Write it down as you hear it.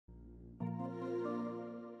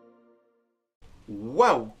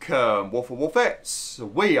Welcome, WolfTheWolfettes.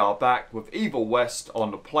 We are back with Evil West on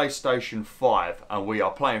the PlayStation 5 and we are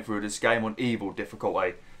playing through this game on Evil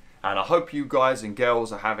difficulty. And I hope you guys and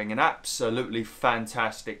girls are having an absolutely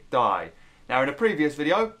fantastic day. Now in a previous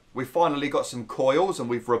video, we finally got some coils and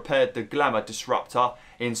we've repaired the glamour disruptor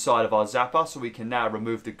inside of our zapper, so we can now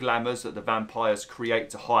remove the glamours that the vampires create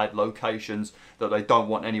to hide locations that they don't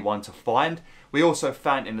want anyone to find. We also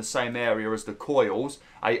found in the same area as the coils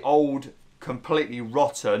a old, completely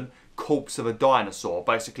rotten corpse of a dinosaur,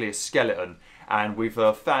 basically a skeleton, and we've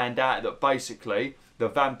found out that basically the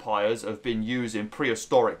vampires have been using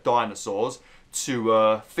prehistoric dinosaurs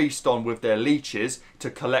to feast on with their leeches to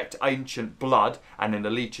collect ancient blood, and then the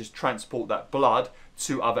leeches transport that blood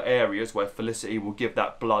to other areas where Felicity will give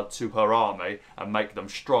that blood to her army and make them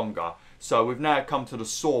stronger. So we've now come to the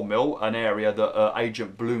sawmill, an area that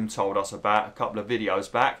Agent Bloom told us about a couple of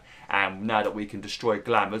videos back, and now that we can destroy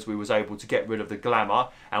glamours, we was able to get rid of the glamour,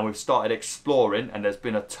 and we've started exploring, and there's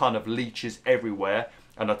been a ton of leeches everywhere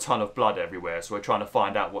and a ton of blood everywhere, so we're trying to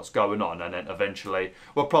find out what's going on, and then eventually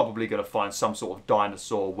we're probably going to find some sort of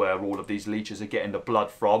dinosaur where all of these leeches are getting the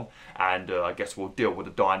blood from, and I guess we'll deal with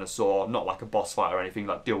the dinosaur, not like a boss fight or anything,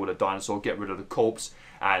 like deal with a dinosaur, get rid of the corpse,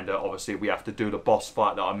 and obviously we have to do the boss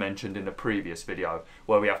fight that I mentioned in the previous video,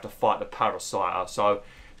 where we have to fight the Parasiter. So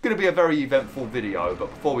it's going to be a very eventful video, but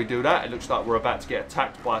before we do that, it looks like we're about to get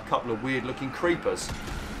attacked by a couple of weird looking creepers.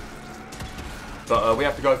 But we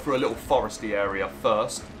have to go through a little foresty area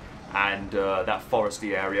first, and that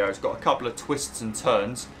foresty area has got a couple of twists and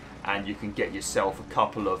turns, and you can get yourself a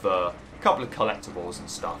couple of collectibles and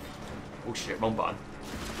stuff. Oh shit, wrong button.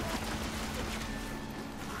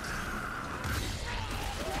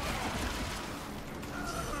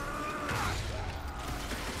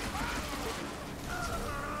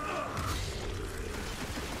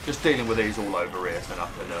 Just dealing with these all over here, so then I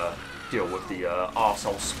can deal with the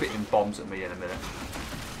arsehole spitting bombs at me in a minute.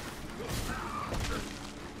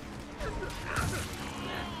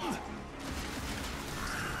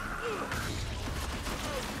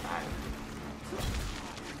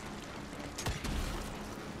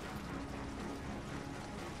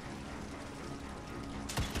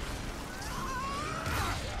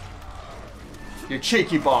 You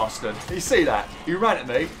cheeky bastard. You see that? He ran at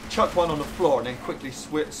me, chucked one on the floor, and then quickly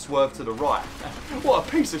swerved to the right. What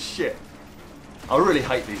a piece of shit. I really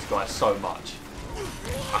hate these guys so much.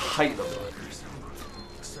 I hate them.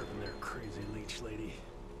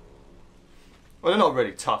 Well, they're not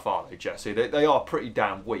really tough, are they, Jesse? They are pretty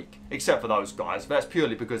damn weak, except for those guys. But that's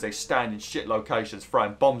purely because they stand in shit locations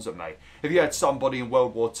throwing bombs at me. If you had somebody in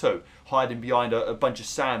World War II hiding behind a bunch of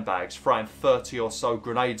sandbags throwing 30 or so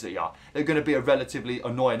grenades at you, they're going to be a relatively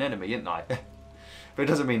annoying enemy, aren't they? But it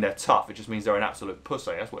doesn't mean they're tough, it just means they're an absolute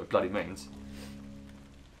pussy. That's what it bloody means.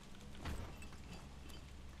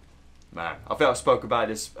 Man, I think I spoke about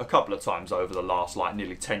this a couple of times over the last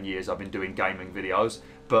nearly 10 years I've been doing gaming videos.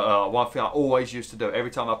 But one thing I always used to do, every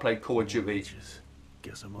time I played Call of Duty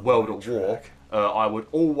World at War, I would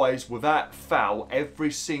always, without fail,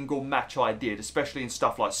 every single match I did, especially in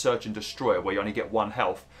stuff like Search and Destroy, where you only get 1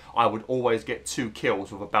 health, I would always get 2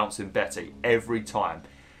 kills with a bouncing Betty, every time.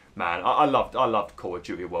 Man, I loved Call of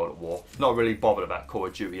Duty World at War. Not really bothered about Call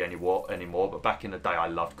of Duty anymore, but back in the day I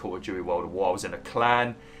loved Call of Duty World at War. I was in a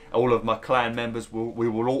clan. All of my clan members, we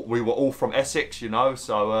were all from Essex, you know,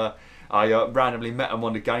 so I randomly met them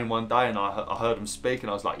on the game one day, and I heard them speak, and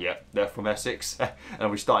I was like, yeah, they're from Essex.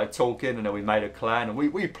 And we started talking, and then we made a clan, and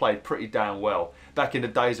we played pretty damn well. Back in the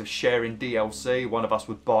days of sharing DLC, one of us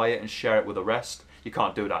would buy it and share it with the rest. You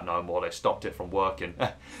can't do that no more, they stopped it from working.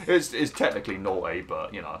 It's technically naughty,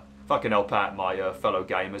 but, you know, if I can help out my fellow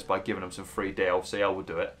gamers by giving them some free DLC, I will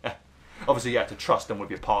do it. Obviously you have to trust them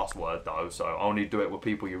with your password though, so only do it with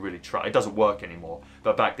people you really trust. It doesn't work anymore,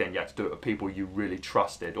 but back then you had to do it with people you really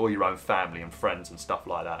trusted, or your own family and friends and stuff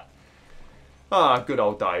like that. Ah, good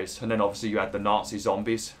old days. And then obviously you had the Nazi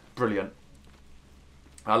zombies. Brilliant.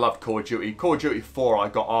 I loved Call of Duty. Call of Duty 4 I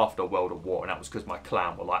got after World at War, and that was because my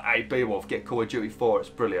clan were like, hey BwolfTheWolf, get Call of Duty 4, it's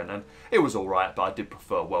brilliant. And it was alright, but I did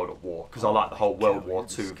prefer World at War, because I like the whole World War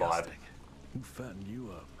II vibe. Who fattened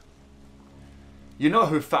you up? You know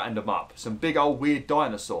who fattened them up? Some big old weird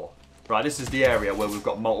dinosaur. Right, this is the area where we've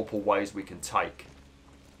got multiple ways we can take.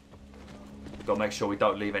 We've got to make sure we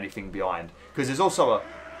don't leave anything behind. Because there's also a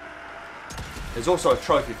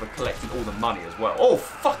trophy for collecting all the money as well. Oh,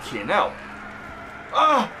 fucking hell.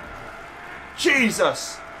 Ah!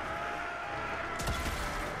 Jesus!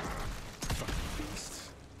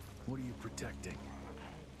 What are you protecting?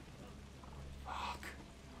 Fuck.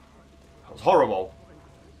 That was horrible.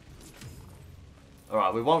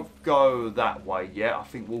 Alright, we won't go that way yet. I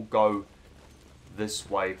think we'll go this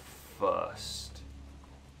way first.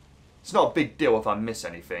 It's not a big deal if I miss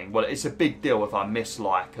anything. Well, it's a big deal if I miss,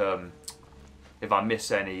 like, if I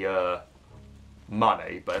miss any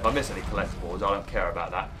money. But if I miss any collectibles, I don't care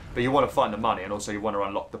about that. But you want to find the money, and also you want to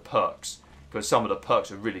unlock the perks. Because some of the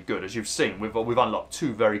perks are really good. As you've seen, we've unlocked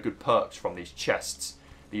 2 very good perks from these chests.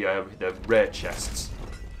 The rare chests.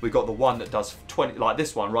 We got the one that does 20, like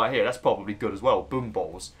this one right here. That's probably good as well. Boom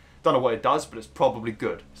balls. Don't know what it does, but it's probably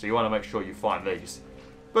good. So you want to make sure you find these.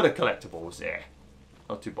 But the collectibles, yeah.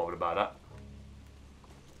 Not too bothered about that.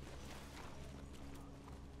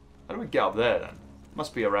 How do we get up there then?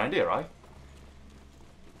 Must be around here, eh? I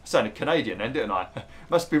sounded Canadian then, didn't I?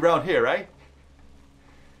 Must be around here, eh?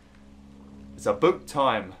 It's about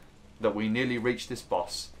time that we nearly reached this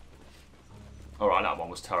boss. Alright, that one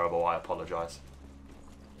was terrible. I apologise.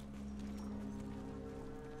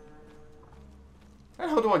 How the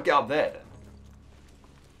hell do I get up there then?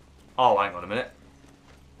 Oh, hang on a minute.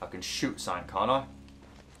 I can shoot something, can't I?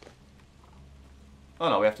 Oh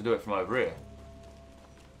no, we have to do it from over here.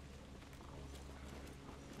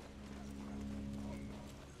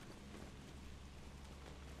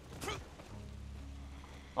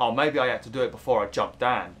 Oh, maybe I had to do it before I jumped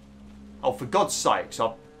down. Oh, for God's sakes,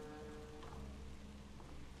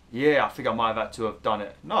 yeah, I think I might have had to have done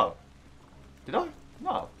it. No. Did I?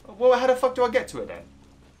 No. Well, how the fuck do I get to it then?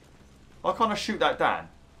 Why can't I shoot that down?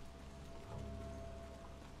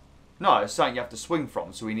 No, it's something you have to swing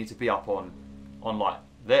from, so we need to be up on like,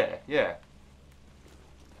 there. Yeah.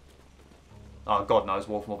 Oh, God knows,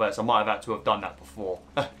 WolfTheWolf. I might have had to have done that before.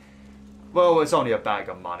 Well, it's only a bag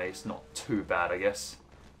of money. It's not too bad, I guess.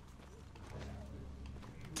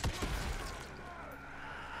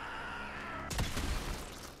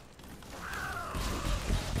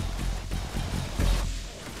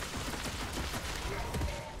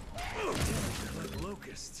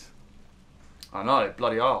 I know,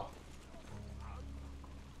 bloody hell.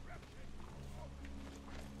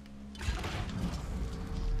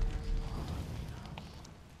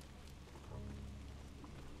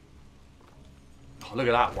 Oh, look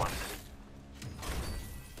at that one.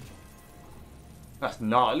 That's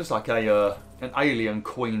nice. It looks like a an alien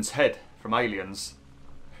queen's head from Aliens.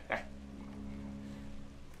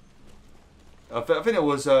 I think there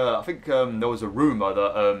was there was a rumor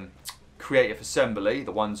that Creative Assembly,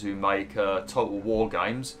 the ones who make Total War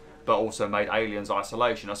games, but also made Aliens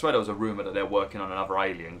Isolation. I swear there was a rumour that they're working on another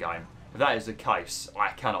Alien game. If that is the case, I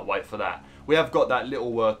cannot wait for that. We have got that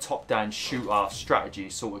little top-down shooter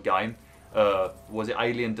strategy sort of game. Was it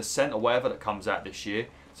Alien Descent or whatever that comes out this year?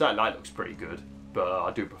 So that looks pretty good, but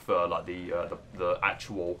I do prefer like the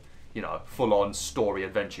actual, you know, full-on story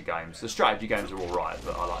adventure games. The strategy games are all right,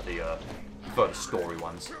 but I like the prefer the story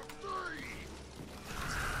ones.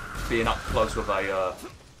 Being up close with an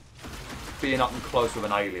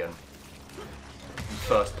alien in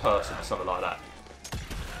first person or something like that.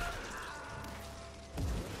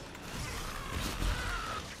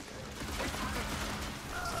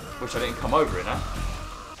 Wish I didn't come over it now.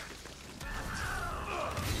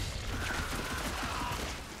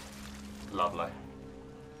 Lovely.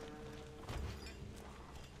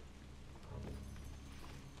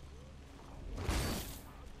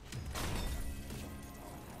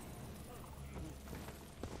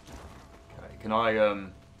 Can I, oh,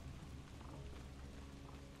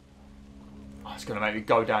 it's going to make me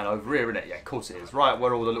go down over here, isn't it? Yeah, of course it is. Right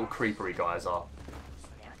where all the little creepery guys are.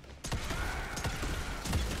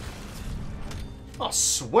 Oh,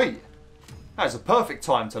 sweet. That's a perfect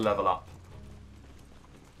time to level up.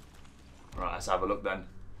 Right, let's have a look then.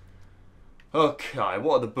 Okay,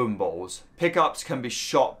 what are the boom balls? Pickups can be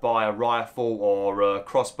shot by a rifle or a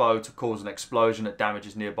crossbow to cause an explosion that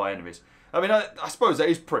damages nearby enemies. I mean, I suppose that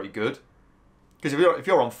is pretty good. Because if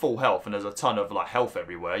you're on full health and there's a ton of like health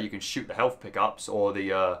everywhere, you can shoot the health pickups or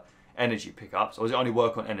the energy pickups. Or does it only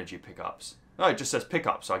work on energy pickups? No, it just says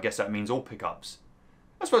pickups, so I guess that means all pickups.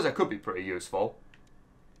 I suppose that could be pretty useful.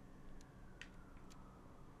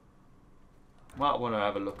 Might want to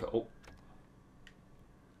have a look at... Oh.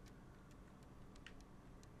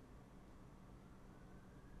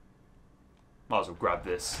 Might as well grab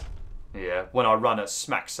this. Yeah, when I run at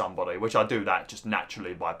smack somebody, which I do that just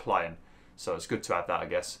naturally by playing. So it's good to have that, I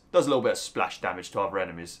guess. Does a little bit of splash damage to other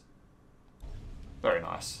enemies. Very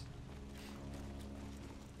nice.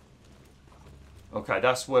 Okay,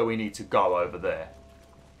 that's where we need to go over there.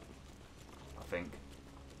 I think.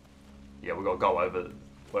 Yeah, we've got to go over...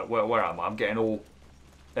 Where am I? I'm getting all...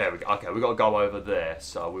 There we go. Okay, we've got to go over there.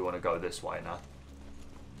 So we want to go this way now.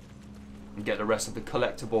 And get the rest of the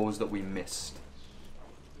collectibles that we missed.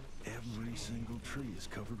 Every single tree is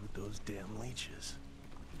covered with those damn leeches.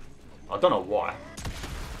 I don't know why.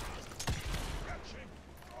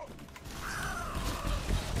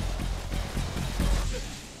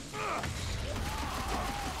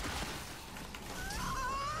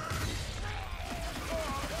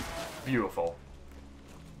 Beautiful.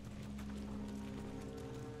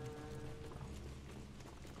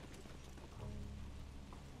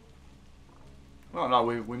 Well, no,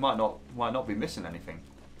 we might not be missing anything.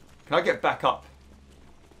 Can I get back up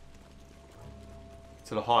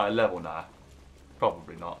to the higher level now?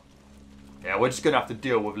 Probably not. Yeah, we're just gonna have to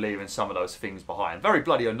deal with leaving some of those things behind. Very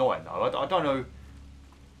bloody annoying though. I don't know.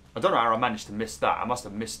 I don't know how I managed to miss that. I must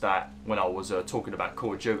have missed that when I was talking about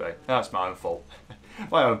Call of Duty. That's my own fault.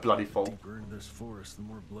 My own bloody fault. The deeper into this forest, the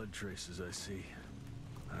more blood traces I see.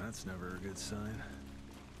 That's never a good sign.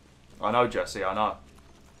 I know, Jesse. I know.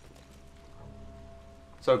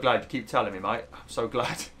 So glad you keep telling me, mate. I'm so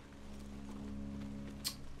glad.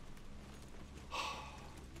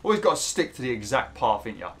 Always got to stick to the exact path,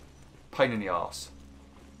 ain't ya? Pain in the arse.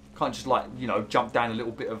 Can't just, like, you know, jump down a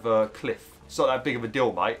little bit of a cliff. It's not that big of a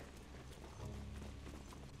deal, mate.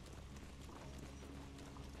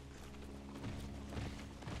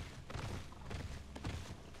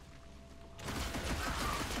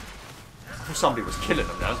 I thought somebody was killing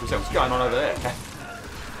them now. I was going to say, what's going on over there?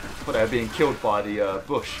 I thought they were being killed by the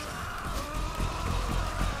bush.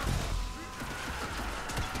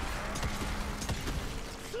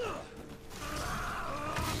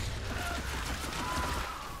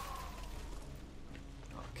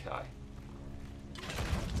 Okay.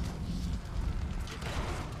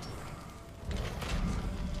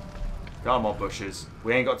 Come on, bushes.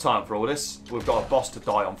 We ain't got time for all this. We've got a boss to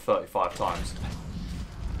die on 35 times.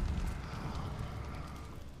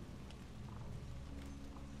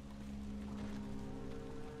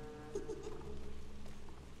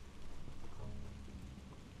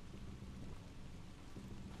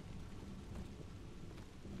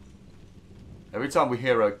 Every time we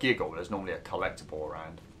hear a giggle, there's normally a collectible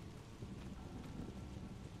around.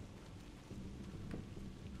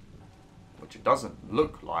 Which it doesn't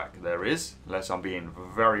look like there is, unless I'm being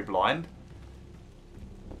very blind.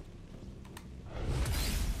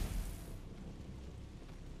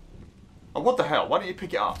 Oh, what the hell? Why don't you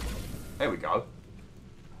pick it up? There we go.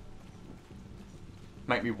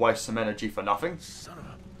 Make me waste some energy for nothing. Son of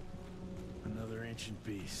a... Another ancient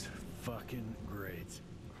beast. Fucking great.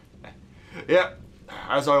 Yeah,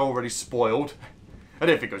 as I already spoiled. I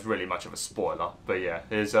didn't think it was really much of a spoiler, but yeah,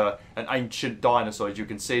 there's an ancient dinosaur. As you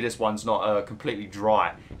can see, this one's not completely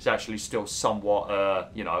dry. It's actually still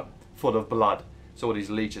somewhat, you know, full of blood. So all these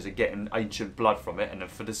leeches are getting ancient blood from it, and then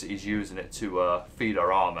Felicity's using it to feed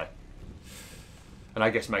her army. And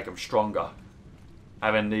I guess make them stronger.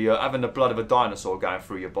 Having the blood of a dinosaur going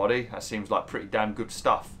through your body, that seems like pretty damn good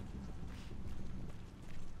stuff.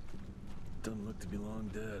 Doesn't look to be long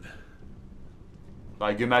dead.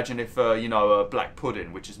 Like, imagine if, you know, black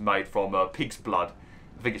pudding, which is made from pig's blood.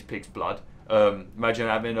 I think it's pig's blood. Imagine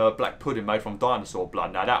having black pudding made from dinosaur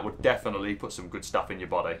blood. Now, that would definitely put some good stuff in your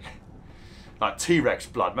body. Like T-Rex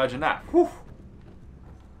blood. Imagine that. Whew.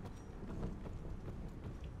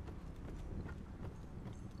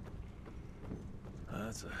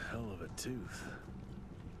 That's a hell of a tooth.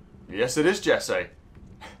 Yes, it is, Jesse.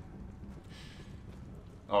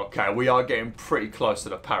 Okay, we are getting pretty close to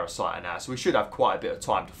the Parasiter now, so we should have quite a bit of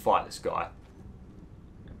time to fight this guy.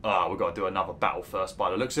 Ah, we've got to do another battle first by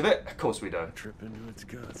the looks of it. Of course we do. Trip into its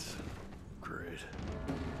guts. Great.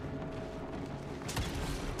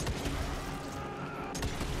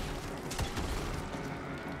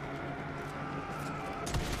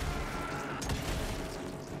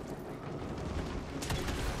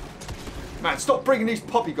 Man, stop bringing these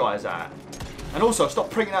poppy guys out. And also, stop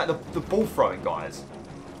bringing out the ball throwing guys.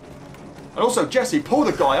 And also, Jesse, pull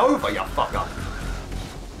the guy over, you fucker.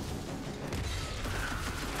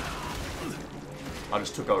 I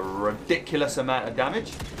just took a ridiculous amount of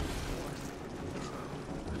damage.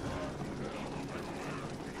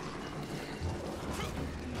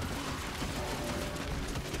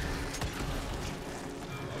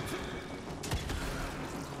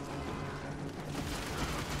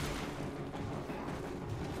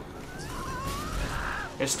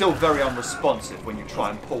 It's still very unresponsive when you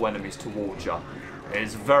try and pull enemies towards you. It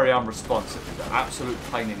is very unresponsive. It's an absolute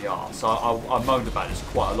pain in the arse. I moaned about this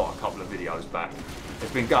quite a lot a couple of videos back.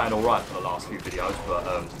 It's been going alright for the last few videos, but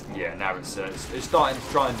yeah, now it's starting to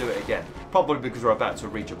try and do it again. Probably because we're about to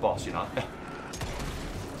reach a boss, you know.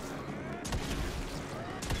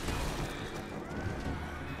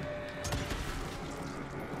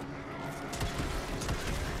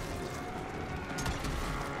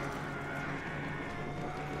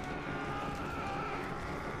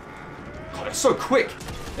 It's so quick.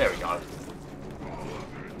 There we go.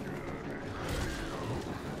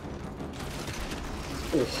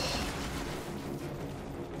 Oh.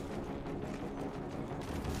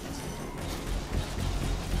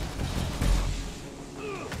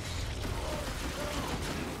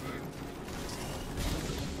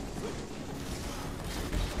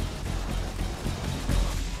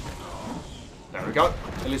 There we go.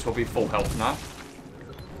 At least we'll be full health now.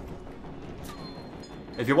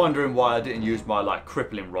 If you're wondering why I didn't use my like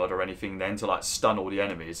crippling rod or anything then to like stun all the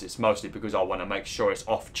enemies, it's mostly because I want to make sure it's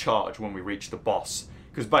off charge when we reach the boss.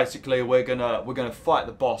 Because basically we're gonna fight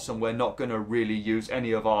the boss and we're not gonna really use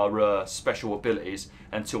any of our special abilities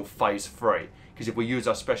until phase 3. Because if we use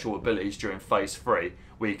our special abilities during phase 3,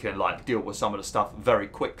 we can like deal with some of the stuff very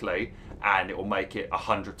quickly, and it will make it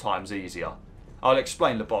 100 times easier. I'll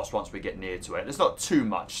explain the boss once we get near to it. There's not too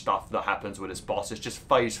much stuff that happens with this boss. It's just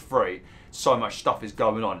phase 3. So much stuff is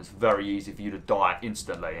going on. It's very easy for you to die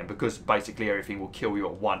instantly. And because basically everything will kill you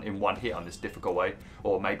in one hit on this difficult way,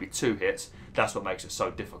 or maybe 2 hits, that's what makes it so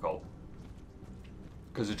difficult.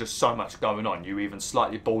 Because there's just so much going on. You even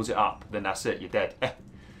slightly balls it up, then that's it. You're dead.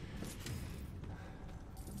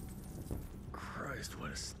 Christ, what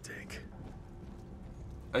a stink.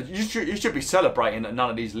 You should be celebrating that none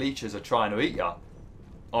of these leeches are trying to eat you.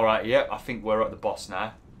 Alright, yep, I think we're at the boss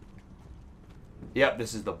now. Yep,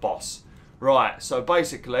 this is the boss. Right, so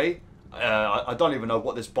basically, I don't even know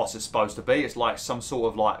what this boss is supposed to be. It's like some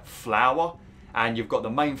sort of like flower. And you've got the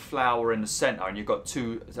main flower in the center, and you've got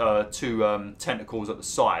two tentacles at the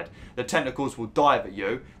side. The tentacles will dive at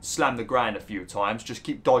you, slam the ground a few times, just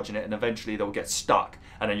keep dodging it, and eventually they'll get stuck.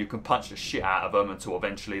 And then you can punch the shit out of them until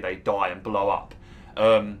eventually they die and blow up.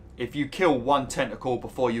 If you kill one tentacle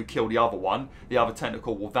before you kill the other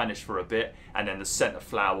tentacle will vanish for a bit, and then the center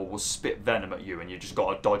flower will spit venom at you, and you just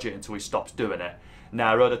got to dodge it until he stops doing it.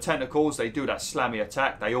 Now, the tentacles, they do that slammy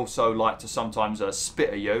attack. They also like to sometimes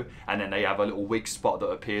spit at you, and then they have a little weak spot that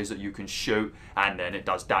appears that you can shoot, and then it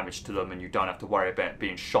does damage to them, and you don't have to worry about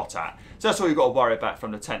being shot at. So that's all you've got to worry about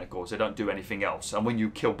from the tentacles. They don't do anything else. And when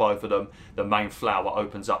you kill both of them, the main flower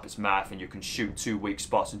opens up its mouth, and you can shoot 2 weak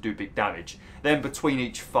spots and do big damage. Then between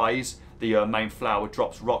each phase, the main flower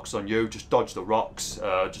drops rocks on you. Just dodge the rocks,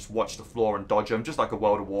 just watch the floor and dodge them, just like a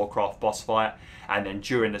World of Warcraft boss fight. And then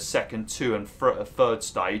during the second, 2 and 3rd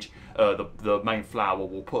stage, the main flower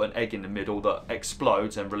will put an egg in the middle that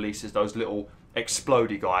explodes and releases those little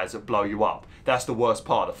explodey guys that blow you up. That's the worst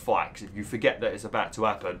part of the fight, because if you forget that it's about to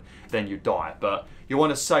happen, then you die. But you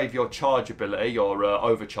want to save your charge ability, your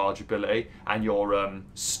overcharge ability, and your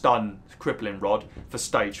stun crippling rod for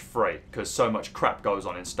stage 3, because so much crap goes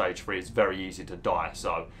on in stage 3, it's very easy to die.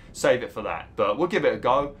 So save it for that. But we'll give it a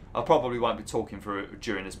go. I probably won't be talking through it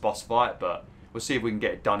during this boss fight, but we'll see if we can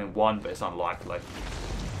get it done in one, but it's unlikely.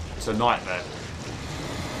 It's a nightmare.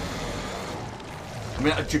 I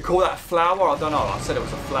mean, do you call that a flower? I don't know. I said it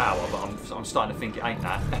was a flower, but I'm starting to think it ain't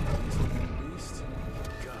that.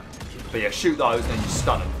 But yeah, shoot those, then you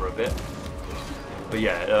stun them for a bit. But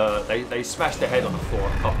yeah, they smash their head on the floor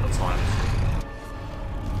a couple of times.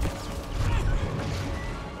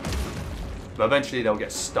 But eventually they'll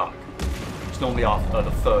get stuck. It's normally after the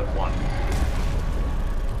 3rd one.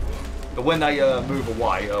 But when they move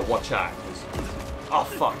away, watch out. Oh,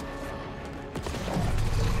 fuck.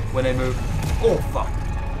 When they move... Oh, fuck.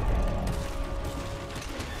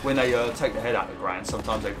 When they take the head out of the ground,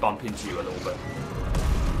 sometimes they bump into you a little bit.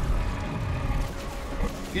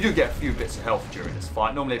 You do get a few bits of health during this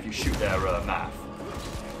fight, normally if you shoot their mouth.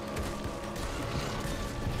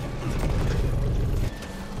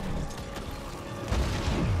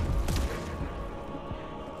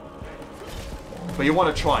 But you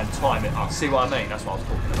want to try and time it. See what I mean? That's what I was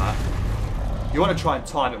talking about. You want to try and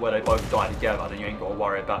time it where they both die together, then you ain't got to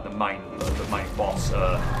worry about the main boss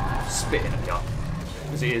spitting at you.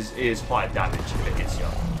 Because it is high damage if it hits you.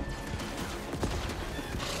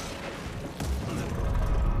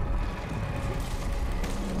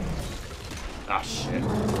 Ah, shit.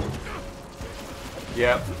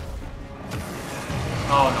 Yep.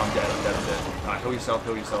 Oh, no, I'm dead. Alright, heal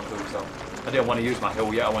yourself. I didn't want to use my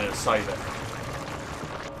heal yet, I wanted to save it.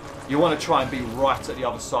 You want to try and be right at the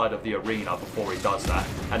other side of the arena before he does that,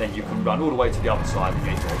 and then you can run all the way to the other side and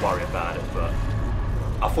you ain't got to worry about it. But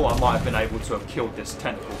I thought I might have been able to have killed this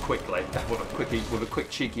tentacle quickly with a quick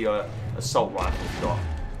cheeky assault rifle shot.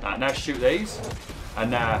 Now shoot these, and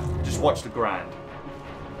now just watch the ground.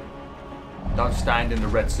 Don't stand in the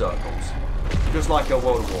red circles. Just like a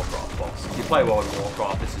World of Warcraft boss. If you play World of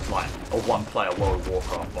Warcraft, this is like a one-player World of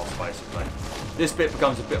Warcraft boss, basically. This bit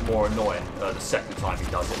becomes a bit more annoying the second time he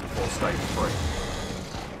does it before stage 3.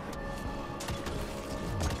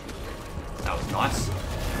 Nice.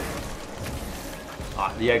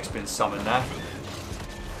 Alright, the egg's been summoned now.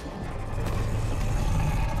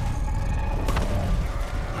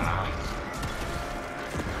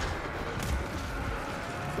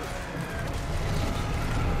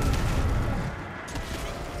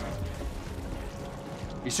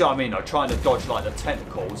 You see what I mean though? Trying to dodge like the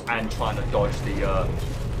tentacles and trying to dodge the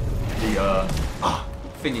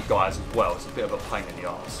thingy guys as well. It's a bit of a pain in the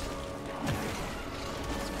arse.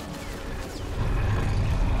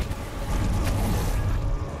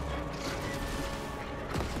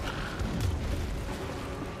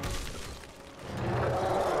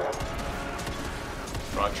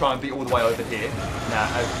 Right, try and be all the way over here. Now,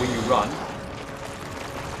 when you run,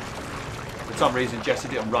 for some reason Jesse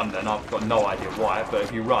didn't run then, I've got no idea why, but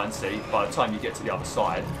if you run, see, by the time you get to the other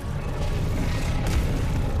side,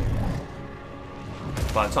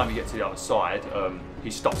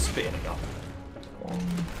 he stops spitting at you.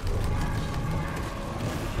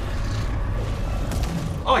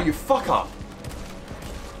 Oh, you fucker!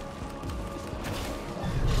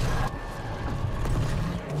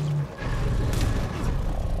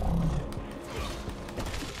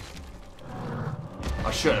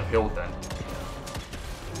 I shouldn't have healed then.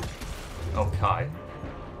 Okay.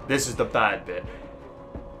 This is the bad bit.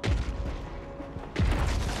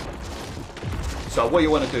 So what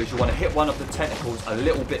you want to do is you want to hit one of the tentacles a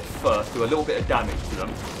little bit first, do a little bit of damage to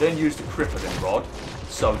them, then use the crippling rod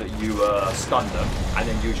so that you stun them, and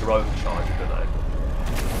then use your overcharge ability.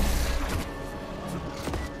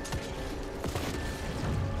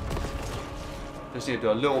 Just need to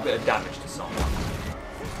do a little bit of damage to someone.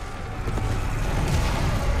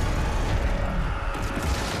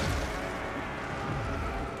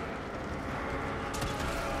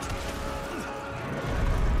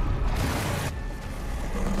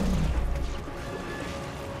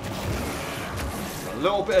 A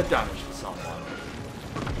little bit of damage to someone.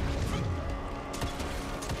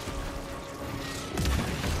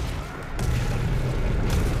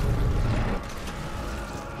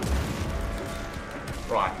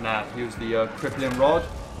 Right, now use the crippling rod.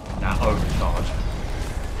 Now overcharge.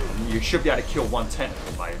 You should be able to kill one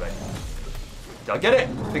tentacle, maybe. Did I get it?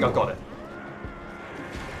 I think I got it.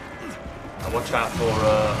 Now watch out for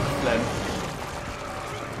Flem.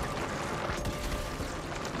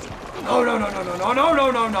 No, no, no, no, no, no, no,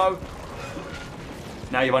 no, no, no.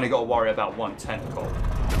 Now you've only got to worry about one tentacle.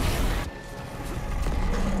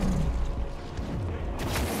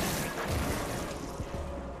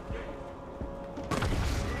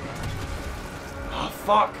 Oh,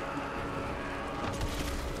 fuck.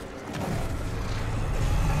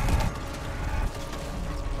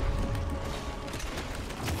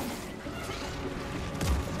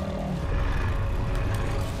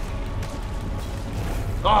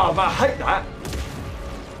 Oh, man, I hate that.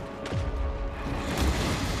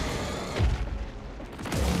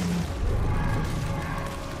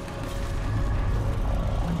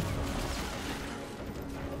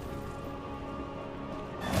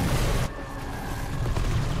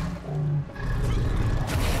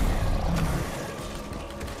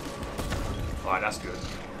 Alright, that's good.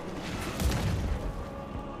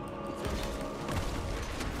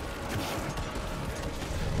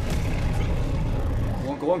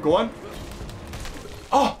 Go on, go on.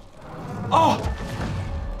 Oh! Oh!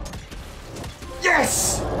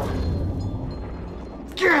 Yes!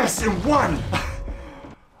 Yes! In one!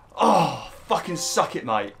 Oh, fucking suck it,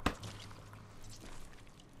 mate.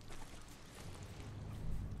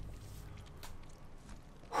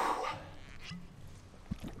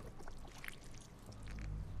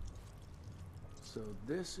 So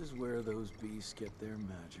this is where those beasts get their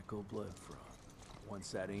magical blood from.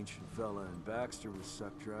 Once that ancient fella in Baxter was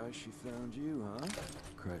sucked dry, she found you, huh?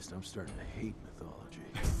 Christ, I'm starting to hate mythology.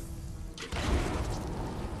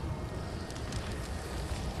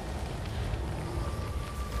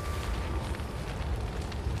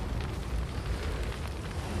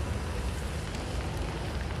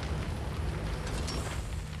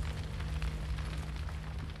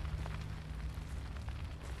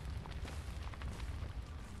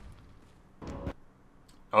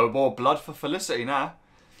 Oh, more blood for Felicity now.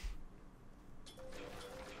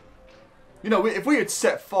 You know, if we had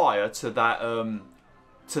set fire to that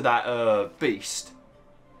beast,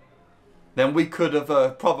 then we could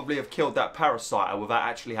have probably have killed that Parasiter without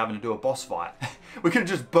actually having to do a boss fight. We could have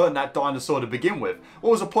just burned that dinosaur to begin with.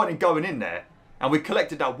 What was the point in going in there? And we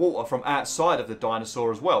collected that water from outside of the dinosaur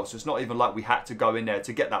as well, so it's not even like we had to go in there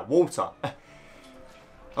to get that water.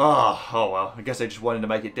 Oh well, I guess they just wanted to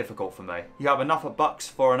make it difficult for me. You have enough of bucks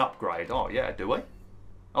for an upgrade. Oh yeah, do we?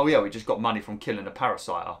 Oh yeah, we just got money from killing a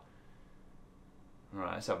Parasiter.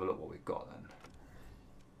 Alright, let's have a look what we've got then.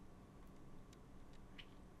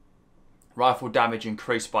 Rifle damage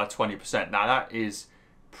increased by 20%. Now that is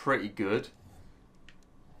pretty good.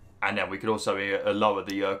 And then we could also lower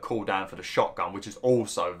the cooldown for the shotgun, which is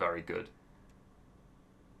also very good.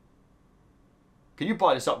 Can you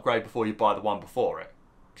buy this upgrade before you buy the one before it?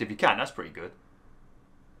 Because if you can, that's pretty good.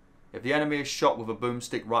 If the enemy is shot with a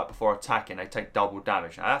boomstick right before attacking, they take double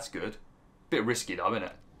damage. Now that's good. Bit risky though, isn't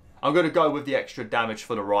it? I'm going to go with the extra damage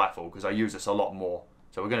for the rifle because I use this a lot more.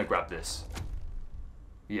 So we're going to grab this.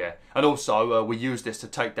 Yeah. And also, we use this to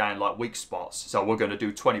take down like weak spots. So we're going to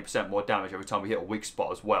do 20% more damage every time we hit a weak spot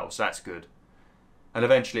as well. So that's good. And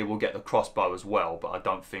eventually we'll get the crossbow as well. But I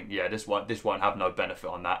don't think, yeah, this won't have no benefit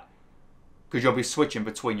on that. Because you'll be switching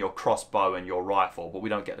between your crossbow and your rifle. But we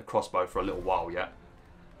don't get the crossbow for a little while yet.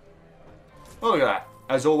 Oh, look at that.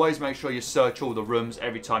 As always, make sure you search all the rooms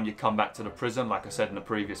every time you come back to the prison, like I said in the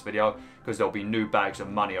previous video, because there'll be new bags of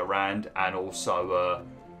money around and also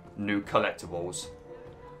new collectibles.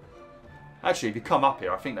 Actually, if you come up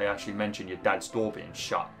here, I think they actually mention your dad's door being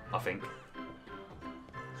shut, I think.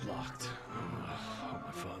 Locked. Hope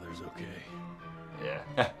my father's okay.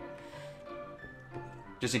 Yeah.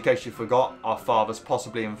 Just in case you forgot, our father's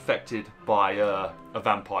possibly infected by a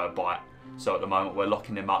vampire bite. So at the moment, we're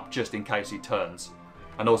locking him up just in case he turns.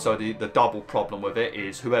 And also the double problem with it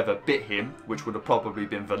is whoever bit him, which would have probably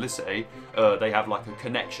been Felicity, they have like a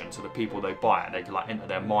connection to the people they bite, and they can like enter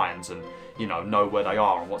their minds and, you know where they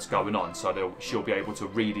are and what's going on. So she'll be able to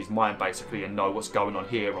read his mind basically and know what's going on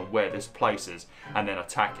here and where this place is and then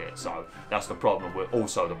attack it. So that's the problem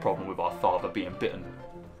with our father being bitten.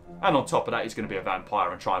 And on top of that, he's going to be a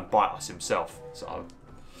vampire and try and bite us himself. So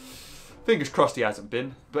fingers crossed he hasn't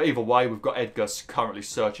been. But either way, we've got Edgar currently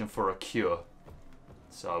searching for a cure.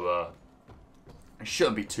 So, it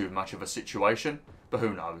shouldn't be too much of a situation, but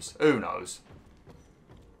who knows? Who knows?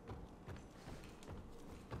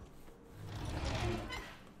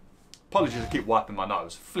 Apologies, I keep wiping my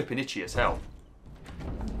nose. Flipping itchy as hell.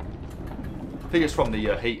 I think it's from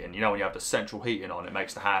the heating. You know when you have the central heating on, it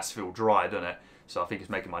makes the house feel dry, doesn't it? So I think it's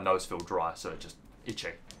making my nose feel dry, so it's just itchy.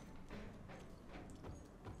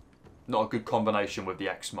 Not a good combination with the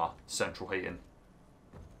eczema, central heating.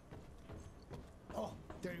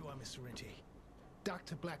 There you are, Mr. Renty.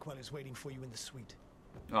 Dr. Blackwell is waiting for you in the suite.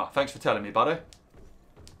 Oh, thanks for telling me, buddy.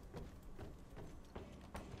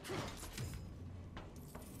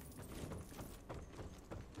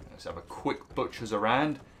 Let's have a quick butcher's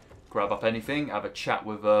around, grab up anything, have a chat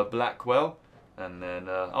with Blackwell, and then,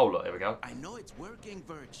 oh look, here we go. I know it's working,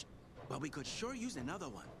 Birch, but we could sure use another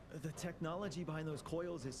one. The technology behind those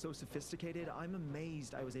coils is so sophisticated, I'm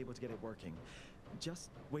amazed I was able to get it working.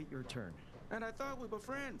 Just wait your turn. And I thought we were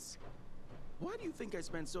friends. Why do you think I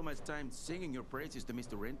spend so much time singing your praises to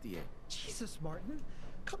Mr. Rentier? Jesus, Martin.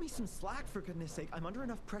 Cut me some slack, for goodness sake. I'm under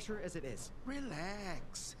enough pressure as it is.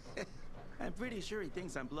 Relax. I'm pretty sure he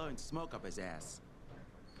thinks I'm blowing smoke up his ass.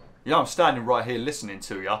 You know, I'm standing right here listening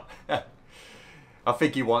to you. I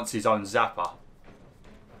think he wants his own zapper.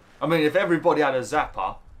 I mean, if everybody had a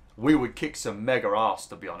zapper, we would kick some mega ass,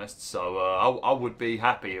 to be honest. So I would be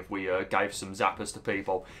happy if we gave some zappers to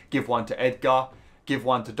people. Give one to Edgar. Give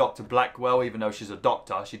one to Dr. Blackwell, even though she's a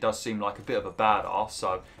doctor. She does seem like a bit of a badass,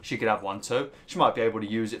 so she could have one too. She might be able to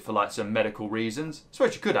use it for like some medical reasons. I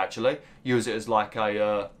suppose she could actually use it as like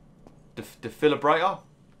a defibrillator.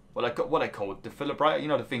 What they call it? Defibrillator? You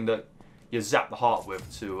know, the thing that you zap the heart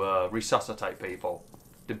with to resuscitate people.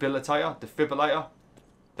 Debilitator? Defibrillator?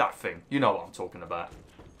 That thing. You know what I'm talking about.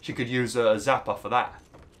 She could use a zapper for that.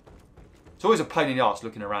 It's always a pain in the arse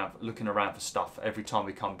looking around for stuff every time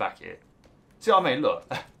we come back here. See what I mean?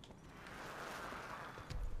 Look.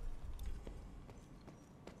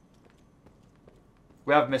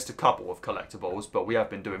 We have missed a couple of collectibles, but we have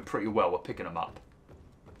been doing pretty well with picking them up.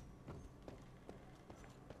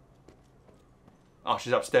 Oh,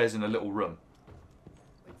 she's upstairs in a little room.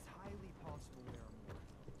 It's highly possible there are more.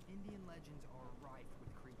 Indian legends are rife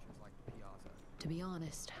with creatures like the Piazza. To be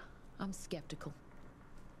honest, I'm skeptical.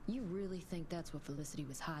 You really think that's what Felicity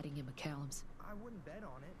was hiding in McCallum's? I wouldn't bet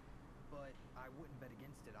on it, but I wouldn't bet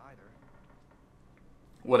against it either.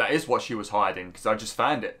 Well, that is what she was hiding, because I just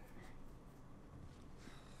found it.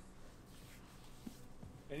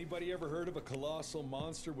 Anybody ever heard of a colossal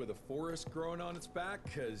monster with a forest growing on its back?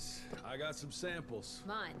 Because I got some samples.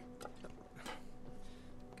 Mine.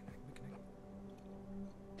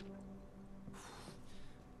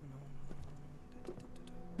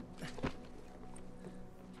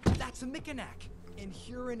 That's a menace. In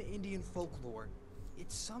Huron Indian folklore,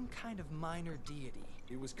 it's some kind of minor deity.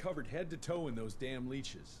 It was covered head to toe in those damn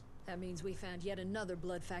leeches. That means we found yet another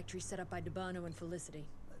blood factory set up by Debano and Felicity.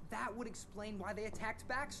 That would explain why they attacked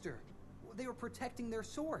Baxter. They were protecting their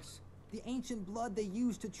source. The ancient blood they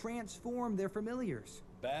used to transform their familiars.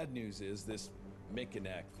 Bad news is this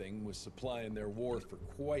menace thing was supplying their war for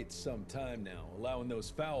quite some time now, allowing those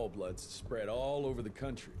foul bloods to spread all over the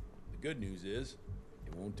country. The good news is,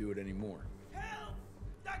 it won't do it anymore. Help!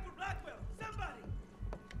 Dr. Blackwell, somebody!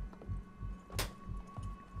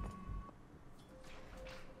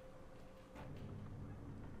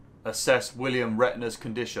 Assess William Retner's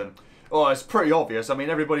condition. Oh, it's pretty obvious. I mean,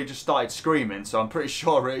 everybody just started screaming, so I'm pretty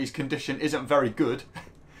sure his condition isn't very good.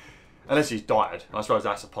 Unless he's died. I suppose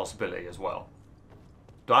that's a possibility as well.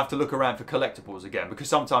 Do I have to look around for collectibles again? Because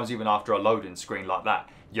sometimes even after a loading screen like that,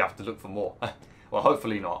 you have to look for more. Well,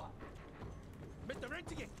 hopefully not. Mr.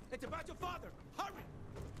 Rentier, it's about your father. Hurry!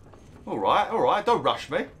 Alright, don't rush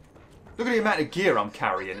me. Look at the amount of gear I'm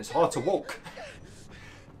carrying. It's hard to walk.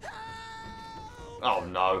 Oh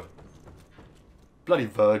no. Bloody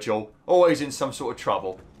Virgil. Always in some sort of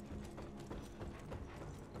trouble.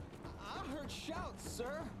 I heard shouts,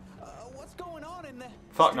 sir. What's going on in there?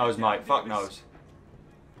 Fuck knows, mate. Fuck knows.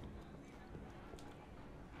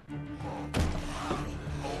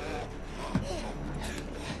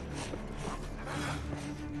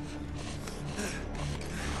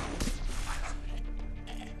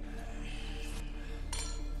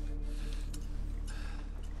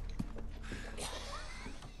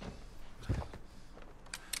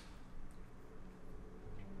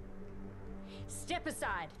 Step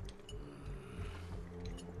aside.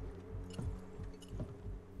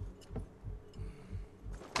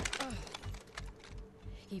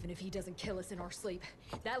 Even if he doesn't kill us in our sleep,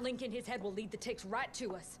 that link in his head will lead the ticks right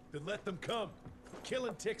to us. Then let them come.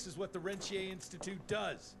 Killing ticks is what the Rentier Institute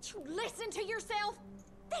does. You listen to yourself?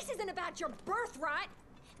 This isn't about your birthright.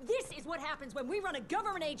 This is what happens when we run a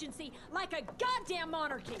government agency like a goddamn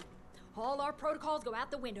monarchy. All our protocols go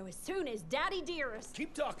out the window as soon as Daddy Dearest.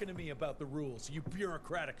 Keep talking to me about the rules, you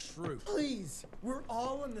bureaucratic shrew. Please, we're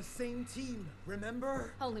all on the same team,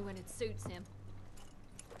 remember? Only when it suits him.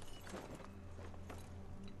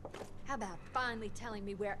 How about finally telling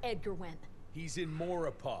me where Edgar went? He's in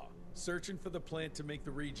Maurepas, searching for the plant to make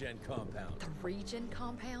the regen compound. The regen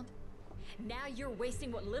compound? Now you're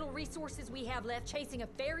wasting what little resources we have left chasing a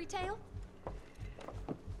fairy tale?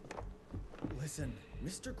 Listen,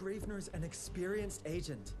 Mr. Gravener's an experienced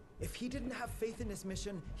agent. If he didn't have faith in this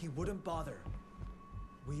mission, he wouldn't bother.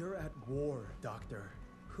 We are at war, Doctor.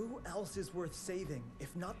 Who else is worth saving,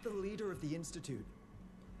 if not the leader of the Institute?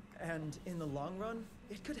 And in the long run,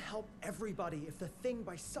 it could help everybody if the thing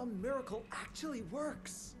by some miracle actually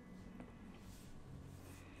works.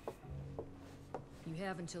 You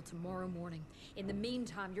have until tomorrow morning. In the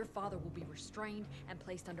meantime, your father will be restrained and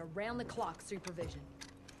placed under round-the-clock supervision.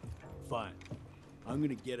 Fine. I'm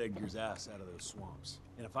gonna get Edgar's ass out of those swamps.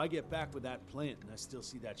 And if I get back with that plant and I still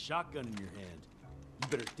see that shotgun in your hand, you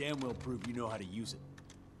better damn well prove you know how to use it.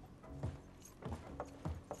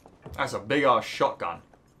 That's a big-ass shotgun.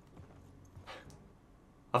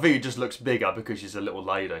 I think it just looks bigger because she's a little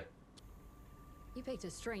lady. You picked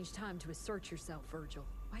a strange time to assert yourself, Virgil.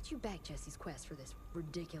 Why'd you back Jesse's quest for this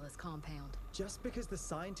ridiculous compound? Just because the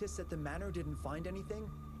scientists at the manor didn't find anything,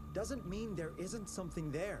 doesn't mean there isn't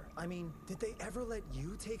something there. I mean, did they ever let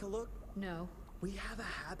you take a look? No. We have a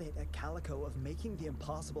habit at Calico of making the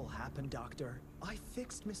impossible happen, Doctor. I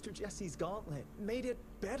fixed Mr. Jesse's gauntlet, made it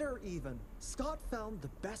better even. Scott found the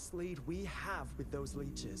best lead we have with those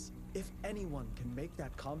leeches. If anyone can make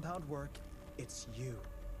that compound work, it's you.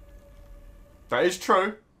 That is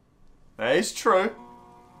true. That is true.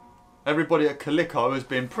 Everybody at Calico has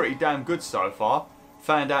been pretty damn good so far.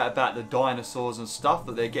 Found out about the dinosaurs and stuff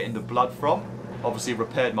that they're getting the blood from. Obviously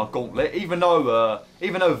repaired my gauntlet. Even though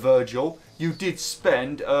Virgil, you did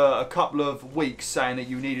spend a couple of weeks saying that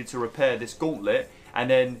you needed to repair this gauntlet, and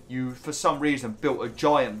then you, for some reason, built a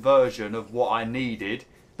giant version of what I needed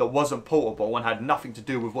that wasn't portable and had nothing to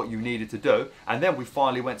do with what you needed to do. And then we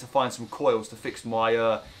finally went to find some coils to fix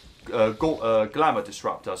my glamour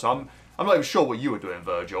disruptor. So I'm not even sure what you were doing,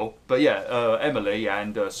 Virgil. But yeah, Emily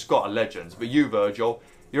and Scott are legends. But you, Virgil,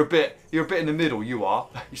 you're a bit in the middle. You are.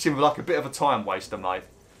 You seem like a bit of a time waster, mate.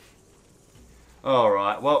 All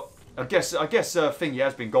right. Well, I guess Thingy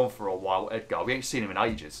has been gone for a while. Edgar, we ain't seen him in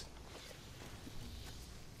ages.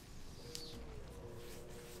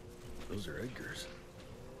 Those are Edgar's.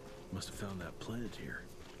 Must have found that plant here.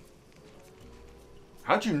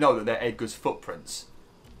 How do you know that they're Edgar's footprints?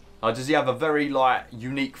 Does he have a very, like,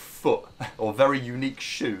 unique foot? Or very unique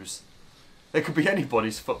shoes? They could be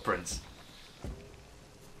anybody's footprints.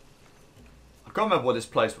 I I can't remember what this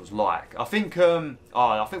place was like. I think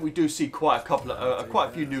we do see quite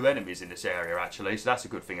a few new enemies in this area actually, so that's a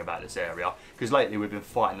good thing about this area. Because lately we've been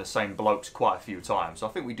fighting the same blokes quite a few times, so I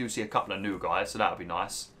think we do see a couple of new guys, so that'll be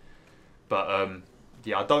nice. But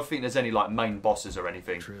yeah, I don't think there's any like main bosses or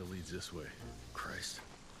anything. Trail leads this way. Christ,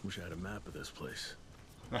 wish I had a map of this place.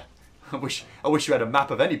 I wish you had a map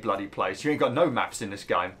of any bloody place. You ain't got no maps in this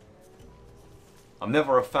game. I'm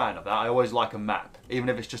never a fan of that. I always like a map, even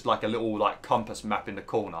if it's just like a little like compass map in the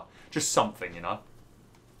corner. Just something, you know.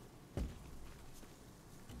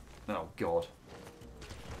 Oh God.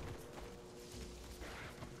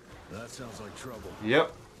 That sounds like trouble.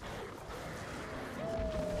 Yep.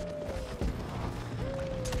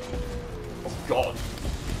 Oh God.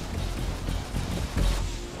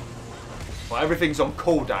 Well, everything's on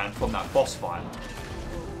cooldown from that boss fight.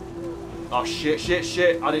 Oh shit, shit,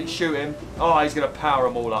 shit. I didn't shoot him. Oh, he's going to power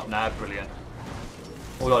them all up now. Brilliant.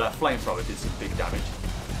 Although that flamethrower did some big damage.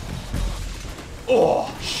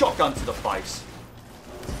 Oh, shotgun to the face.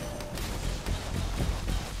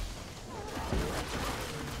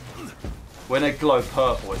 When they glow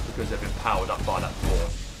purple, it's because they've been powered up by that door.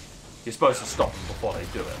 You're supposed to stop them before they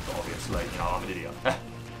do it, but obviously, you know, I'm an idiot.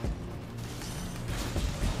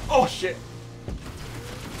 Oh shit.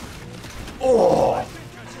 Oh.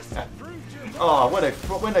 Oh,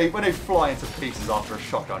 when they fly into pieces after a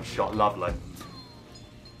shotgun shot, lovely.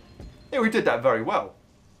 Yeah, we did that very well.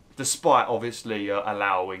 Despite obviously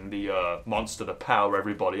allowing the monster to power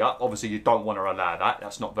everybody up. Obviously you don't want to allow that,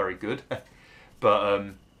 that's not very good. But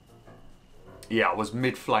yeah, I was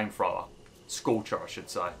mid flamethrower. Scorcher I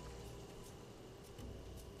should say.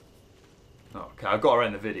 Okay, I've got to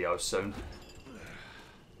end the video soon.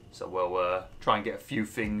 So we'll try and get a few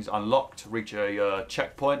things unlocked, reach a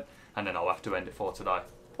checkpoint, and then I'll have to end it for today.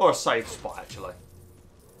 Or a save spot, actually.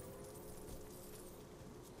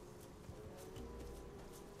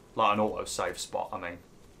 Like an auto-save spot, I mean.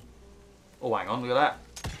 Oh, hang on, look at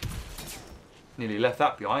that. Nearly left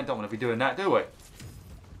that behind. Don't want to be doing that, do we?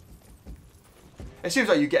 It seems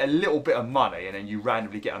like you get a little bit of money and then you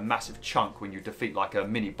randomly get a massive chunk when you defeat like a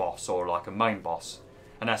mini-boss or like a main boss.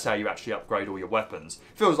 And that's how you actually upgrade all your weapons.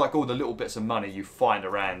 Feels like all the little bits of money you find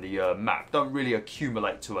around the map don't really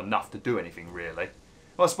accumulate to enough to do anything really.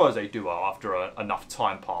 Well, I suppose they do after enough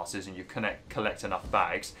time passes and you collect enough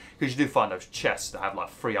bags. Because you do find those chests that have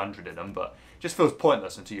like 300 in them, but it just feels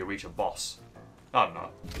pointless until you reach a boss. I don't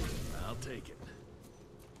know. I'll take it.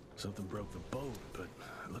 Something broke the boat, but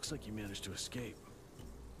it looks like you managed to escape.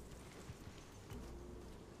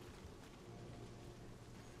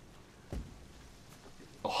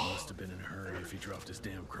 Oh. Must have been in a hurry if he dropped his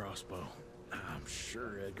damn crossbow. I'm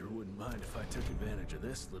sure Edgar wouldn't mind if I took advantage of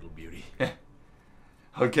this little beauty.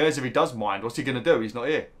 Who cares if he does mind? What's he going to do? He's not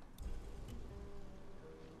here.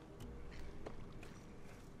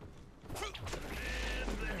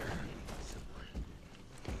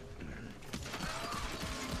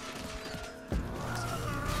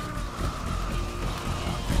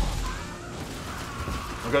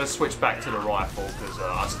 I'm going to switch back to the rifle because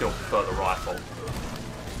I still prefer the rifle.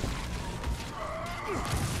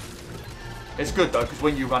 It's good though because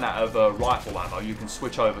when you run out of rifle ammo you can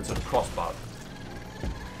switch over to the crossbow.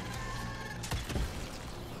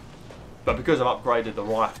 But because I've upgraded the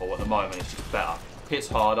rifle at the moment it's just better. Hits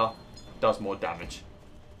harder, does more damage.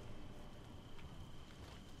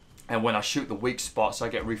 And when I shoot the weak spots I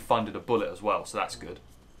get refunded a bullet as well, so that's good.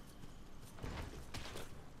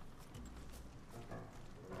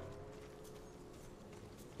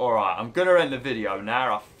 Alright, I'm going to end the video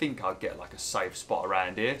now. I think I'll get like a safe spot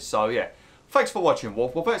around here. So yeah, thanks for watching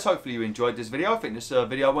BwolfTheWolf. Hopefully you enjoyed this video. I think this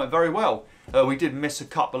video went very well. We did miss a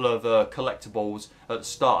couple of collectibles at the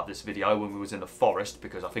start of this video when we was in the forest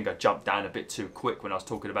because I think I jumped down a bit too quick when I was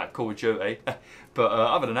talking about Call of Duty. But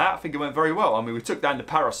other than that, I think it went very well. I mean, we took down the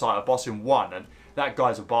Parasiter boss in one and that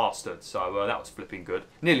guy's a bastard. So that was flipping good.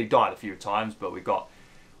 Nearly died a few times, but we got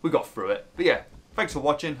through it. But yeah. Thanks for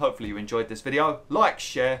watching, hopefully you enjoyed this video. Like,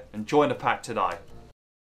 share, and join the pack today.